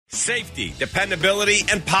Safety, dependability,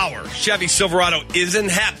 and power. Chevy Silverado isn't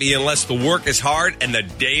happy unless the work is hard and the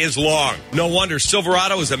day is long. No wonder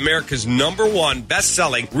Silverado is America's #1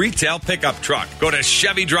 best-selling retail pickup truck. Go to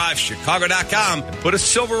ChevyDriveChicago.com and put a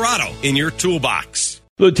Silverado in your toolbox.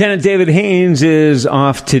 Lieutenant David Haynes is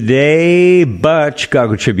off today, but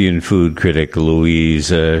Chicago Tribune food critic Louise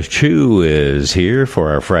Chu is here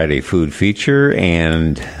for our Friday food feature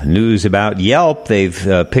and news about Yelp.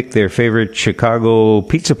 They've picked their favorite Chicago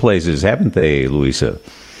pizza places, haven't they, Louisa?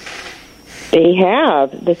 They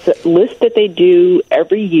have. This list that they do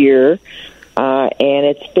every year, and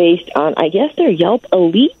it's based on, I guess, their Yelp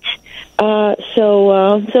Elite.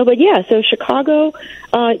 So Chicago,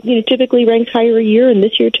 typically ranks higher a year, and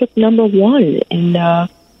this year took #1 in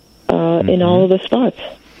all of the spots.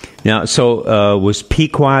 Now, was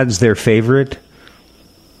Pequod's their favorite?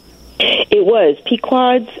 It was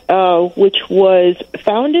Pequod's, which was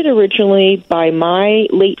founded originally by my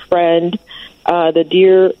late friend, the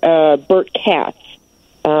dear Bert Katz.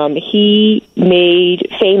 He made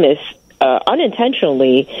famous,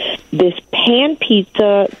 unintentionally, this pan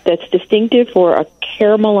pizza that's distinctive for a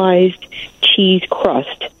caramelized cheese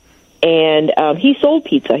crust. And he sold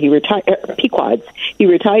pizza. He retired. Pequod's. He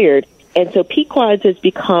retired, and so Pequod's has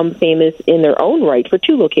become famous in their own right for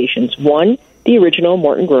 2 locations. One, the original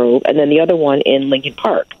Morton Grove, and then the other one in Lincoln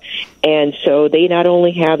Park. And so they not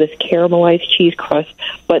only have this caramelized cheese crust,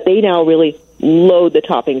 but they now really load the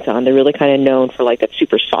toppings on. They're really kind of known for like that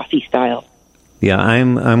super saucy style. Yeah,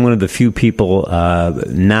 I'm one of the few people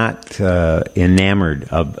not enamored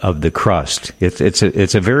of the crust.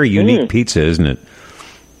 It's a very unique pizza, isn't it?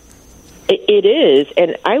 It is,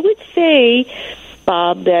 and I would say,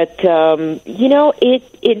 Bob, that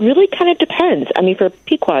it really kind of depends. I mean, for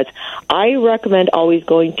Pequod's, I recommend always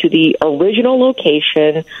going to the original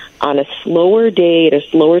location on a slower day at a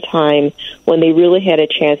slower time when they really had a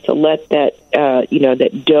chance to let that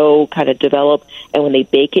that dough kind of develop, and when they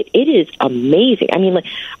bake it, it is amazing. I mean,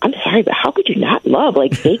 I'm sorry, but how could you not love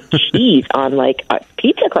baked cheese on a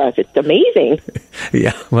pizza crust? It's amazing.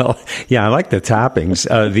 Yeah, I like the toppings.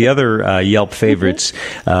 The other Yelp favorites,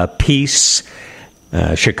 Peace,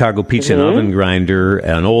 Chicago Pizza and Oven Grinder,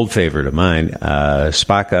 an old favorite of mine,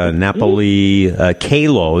 Spacca Napoli,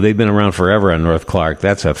 Kalo. They've been around forever on North Clark.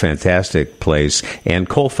 That's a fantastic place. And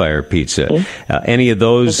Coal Fire Pizza. Any of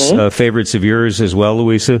those favorites of yours as well,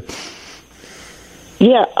 Louisa?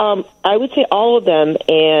 Yeah, I would say all of them,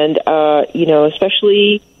 and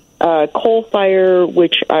especially Coal Fire,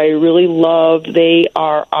 which I really love. They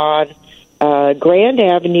are on Grand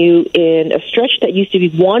Avenue in a stretch that used to be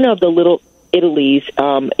one of the little Italy's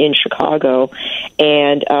in Chicago,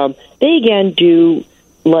 and they again do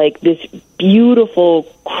this beautiful,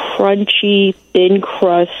 crunchy, thin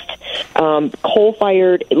crust,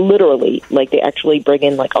 coal-fired, literally, they actually bring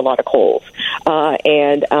in a lot of coals,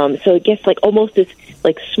 and so it gets almost this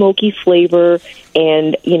smoky flavor,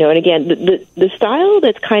 and and again the style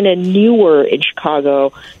that's kind of newer in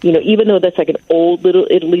Chicago, even though that's an old Little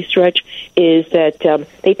Italy stretch, is that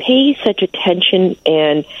they pay such attention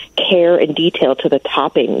and care and detail to the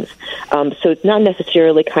toppings, so it's not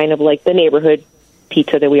necessarily kind of like the neighborhood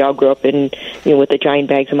pizza that we all grew up in, with the giant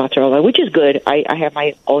bags of mozzarella, which is good. I have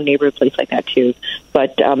my own neighborhood place like that too,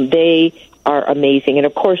 but they are amazing. And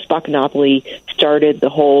of course, Spacca Napoli started the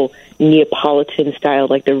whole Neapolitan style,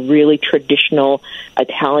 the really traditional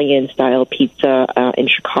Italian style pizza in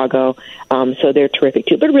Chicago. So they're terrific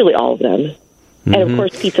too, but really all of them. And of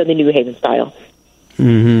course, pizza in the New Haven style.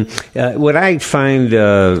 What I find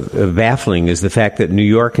baffling is the fact that New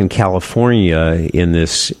York and California in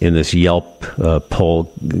this Yelp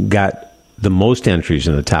poll got the most entries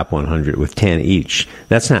in the top 100 with 10 each.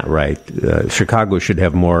 That's not right. Chicago should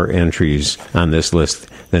have more entries on this list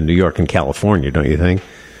than New York and California, don't you think?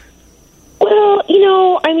 Well,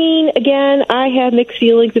 I mean, again, I have mixed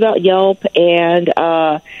feelings about Yelp, and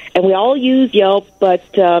we all use Yelp, but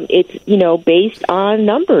it's based on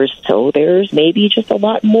numbers. So there's maybe just a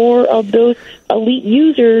lot more of those elite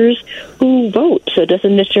users who vote. So it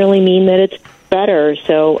doesn't necessarily mean that it's better.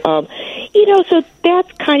 So so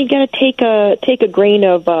that's kind of got to take a grain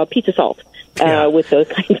of pizza salt. With those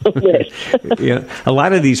kinds of lists. Yeah, a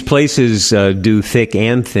lot of these places do thick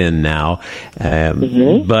and thin now,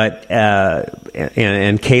 but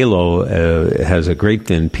and Kalo has a great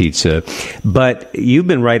thin pizza. But you've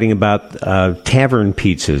been writing about tavern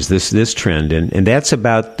pizzas, this trend, and that's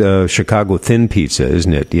about Chicago thin pizza,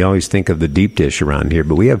 isn't it? You always think of the deep dish around here,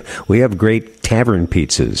 but we have great tavern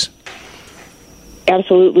pizzas.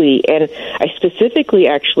 Absolutely, and I specifically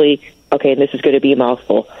and this is going to be a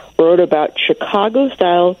mouthful, wrote about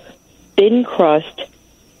Chicago-style, thin crust,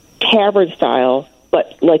 tavern-style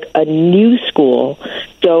but like a new school.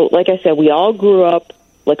 So, like I said, we all grew up,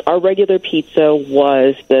 like our regular pizza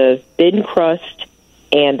was the thin crust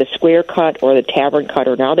and the square cut or the tavern cut,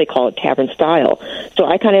 or now they call it tavern style. So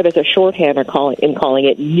I kind of, as a shorthand, am calling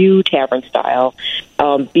it new tavern style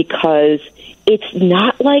because it's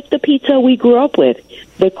not like the pizza we grew up with.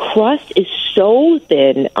 The crust is so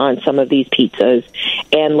thin on some of these pizzas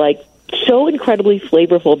and like so incredibly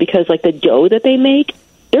flavorful because like the dough that they make,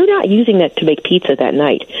 they're not using that to make pizza that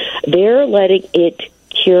night. They're letting it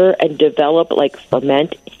cure and develop, like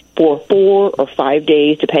ferment, for 4 or 5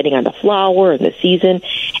 days, depending on the flour and the season.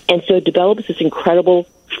 And so it develops this incredible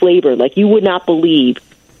flavor. Like, you would not believe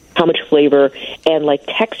how much flavor and, like,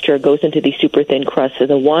 texture goes into these super thin crusts. And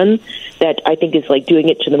the one that I think is, like, doing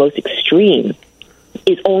it to the most extreme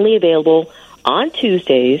is only available on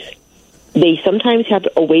Tuesdays. They sometimes have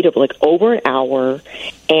a wait of, like, over an hour,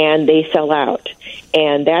 and they sell out.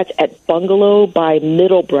 And that's at Bungalow by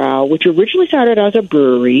Middlebrow, which originally started as a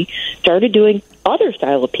brewery, started doing other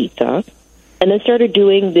style of pizza, and then started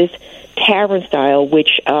doing this tavern style,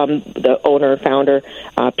 which the owner, founder,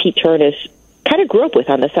 Pete Turnus, kind of grew up with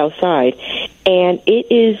on the South Side. And it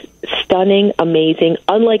is stunning, amazing,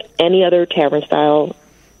 unlike any other tavern style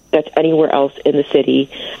that's anywhere else in the city,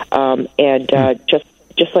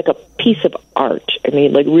 just like a piece of art. I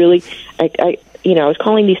mean, like, really, I was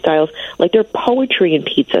calling these styles, like, they're poetry in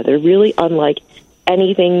pizza. They're really unlike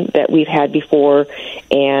anything that we've had before.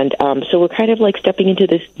 And so we're kind of like stepping into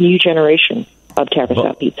this new generation of tavern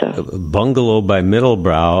style pizza. Bungalow by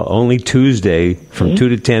Middlebrow, only Tuesday from 2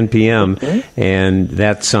 to 10 p.m. And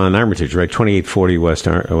that's on Armitage, right? 2840 West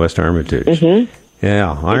Armitage. Yeah,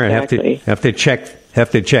 all right. Exactly.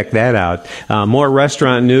 Have to check that out. More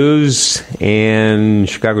restaurant news and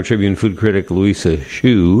Chicago Tribune food critic Louisa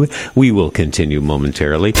Hsu. We will continue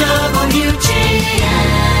momentarily.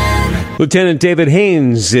 Lieutenant David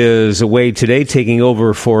Haynes is away today, taking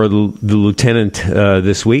over for the lieutenant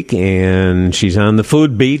this week, and she's on the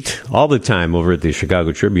food beat all the time over at the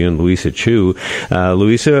Chicago Tribune, Louisa Hsu.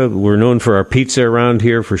 Louisa, we're known for our pizza around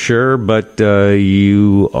here for sure, but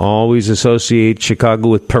you always associate Chicago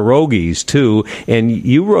with pierogies, too, and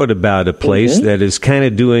you wrote about a place that is kind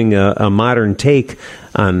of doing a modern take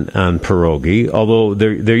on pierogi, although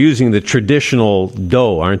they're using the traditional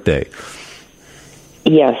dough, aren't they?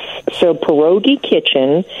 Yes. So Pierogi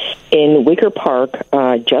Kitchen in Wicker Park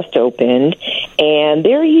just opened, and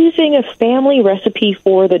they're using a family recipe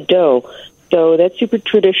for the dough. So that's super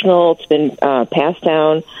traditional. It's been passed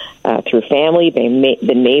down through family, been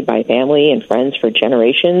made by family and friends for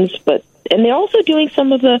generations. And they're also doing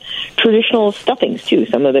some of the traditional stuffings, too,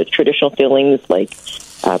 some of the traditional fillings like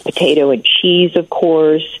potato and cheese, of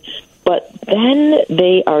course. But then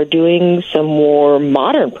they are doing some more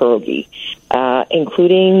modern pierogi,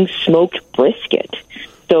 including smoked brisket.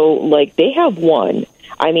 So, like, they have one.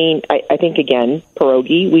 I mean, I think, again,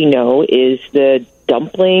 pierogi, we know, is the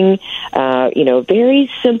dumpling, very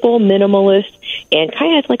simple, minimalist, and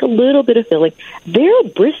kind of has, like, a little bit of filling. Their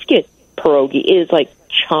brisket pierogi is, like,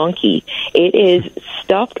 chunky. It is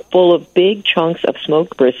stuffed full of big chunks of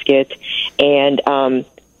smoked brisket, and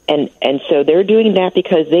so they're doing that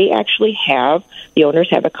because they actually the owners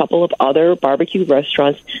have a couple of other barbecue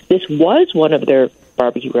restaurants. This was one of their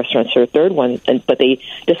barbecue restaurants, their third one, but they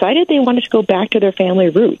decided they wanted to go back to their family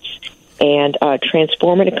roots and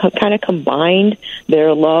transform it and kind of combined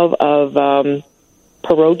their love of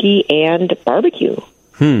pierogi and barbecue.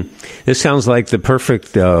 This sounds like the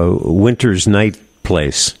perfect winter's night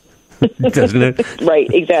place. Doesn't it? Right,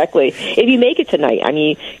 exactly. If you make it tonight, I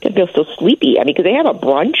mean, you can feel so sleepy. I mean, because they have a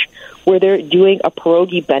brunch where they're doing a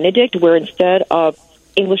pierogi Benedict, where instead of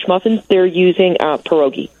English muffins, they're using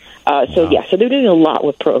pierogi. So they're doing a lot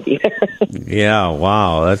with pierogi. Yeah,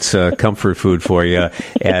 wow, that's comfort food for you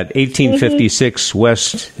at 1856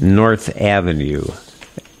 West North Avenue.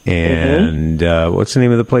 And what's the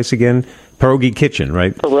name of the place again? Pierogi Kitchen,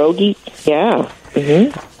 right? Pierogi, yeah.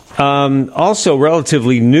 Also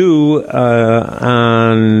relatively new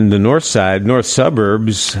on the north side, north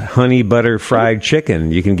suburbs, honey butter fried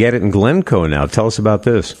chicken. You can get it in Glencoe now. Tell us about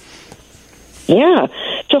this. Yeah.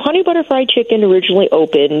 So honey butter fried chicken originally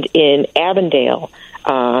opened in Avondale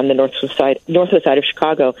on the northwest side of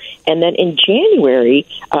Chicago. And then in January,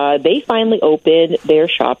 they finally opened their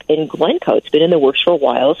shop in Glencoe. It's been in the works for a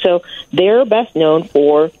while. So they're best known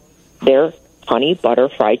for their honey butter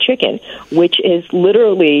fried chicken, which is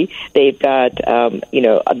literally, they've got,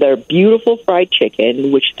 their beautiful fried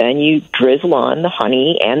chicken, which then you drizzle on the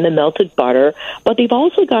honey and the melted butter. But they've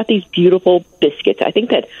also got these beautiful biscuits. I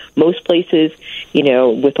think that most places,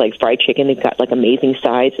 with like fried chicken, they've got like amazing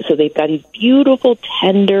sides. So they've got these beautiful,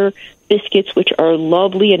 tender biscuits, which are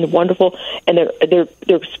lovely and wonderful, and they're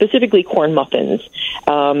specifically corn muffins.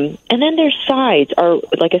 And then their sides are,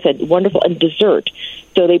 like I said, wonderful, and dessert.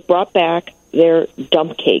 So they brought back their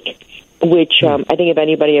dump cake, which I think if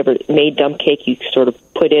anybody ever made dump cake, you sort of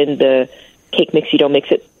put in the cake mix, you don't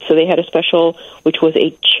mix it. So they had a special, which was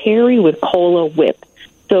a cherry with cola whip.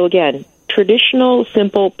 So again, traditional,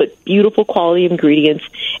 simple, but beautiful quality ingredients,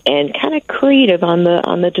 and kind of creative on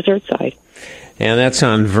the dessert side. And that's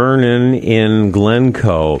on Vernon in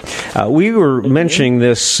Glencoe. We were mentioning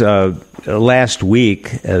this last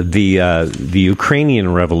week, the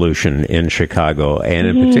Ukrainian Revolution in Chicago, and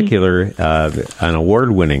in particular, an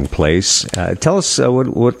award-winning place. Tell us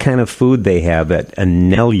what kind of food they have at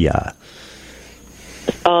Anelia.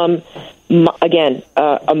 Again,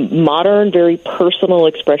 a modern, very personal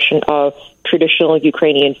expression of traditional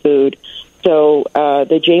Ukrainian food. So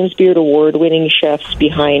the James Beard award-winning chefs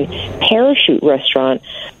behind Parachute Restaurant,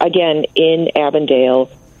 again, in Avondale,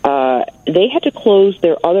 they had to close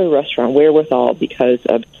their other restaurant, Wherewithal, because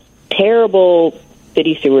of terrible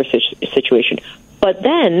city sewer situation. But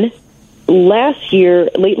then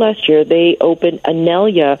late last year, they opened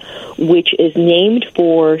Anelia, which is named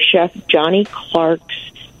for Chef Johnny Clark's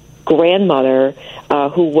grandmother,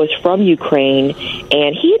 who was from Ukraine,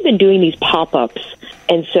 and he had been doing these pop-ups.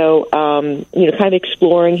 And so, kind of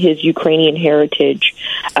exploring his Ukrainian heritage.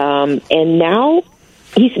 And now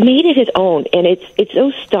he's made it his own, and it's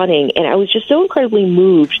so stunning. And I was just so incredibly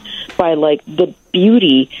moved by, like, the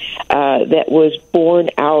beauty that was born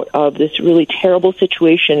out of this really terrible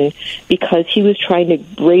situation, because he was trying to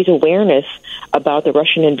raise awareness about the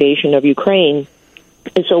Russian invasion of Ukraine.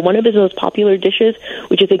 And so one of his most popular dishes,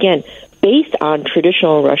 which is, again, based on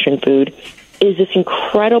traditional Russian food, is this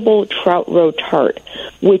incredible trout roe tart,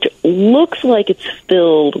 which looks like it's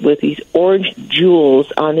filled with these orange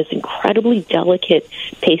jewels on this incredibly delicate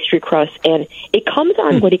pastry crust. And it comes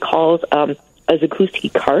on what he calls a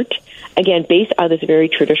zakuski cart, again, based on this very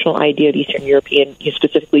traditional idea of Eastern European,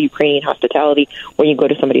 specifically Ukrainian hospitality, where you go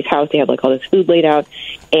to somebody's house, they have like all this food laid out.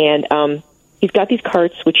 And he's got these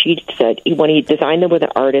carts, which he said when he designed them with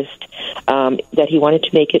an artist, that he wanted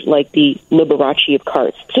to make it like the Liberace of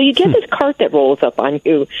carts. So you get this cart that rolls up on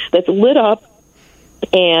you, that's lit up,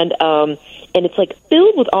 and it's like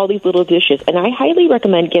filled with all these little dishes. And I highly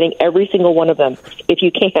recommend getting every single one of them if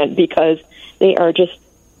you can, because they are just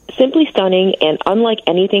simply stunning and unlike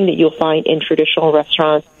anything that you'll find in traditional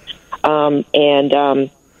restaurants,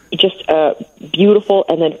 just beautiful.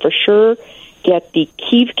 And then for sure, get the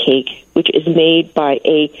Kiev cake, which is made by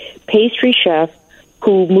a pastry chef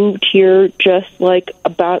who moved here just like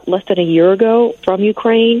about less than a year ago from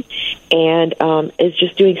Ukraine, and is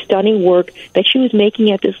just doing stunning work that she was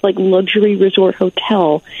making at this like luxury resort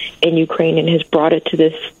hotel in Ukraine, and has brought it to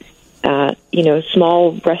this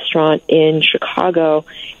small restaurant in Chicago.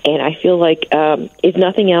 And I feel like if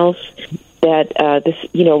nothing else, that this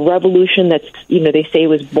revolution that's they say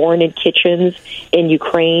was born in kitchens in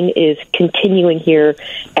Ukraine is continuing here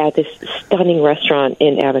at this stunning restaurant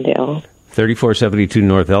in Avondale. 3472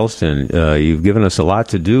 North Elston. You've given us a lot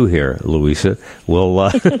to do here, Louisa.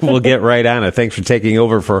 We'll get right on it. Thanks for taking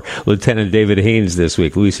over for Lieutenant David Haynes this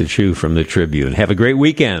week. Louisa Chu from the Tribune. Have a great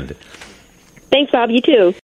weekend. Thanks, Bob. You too.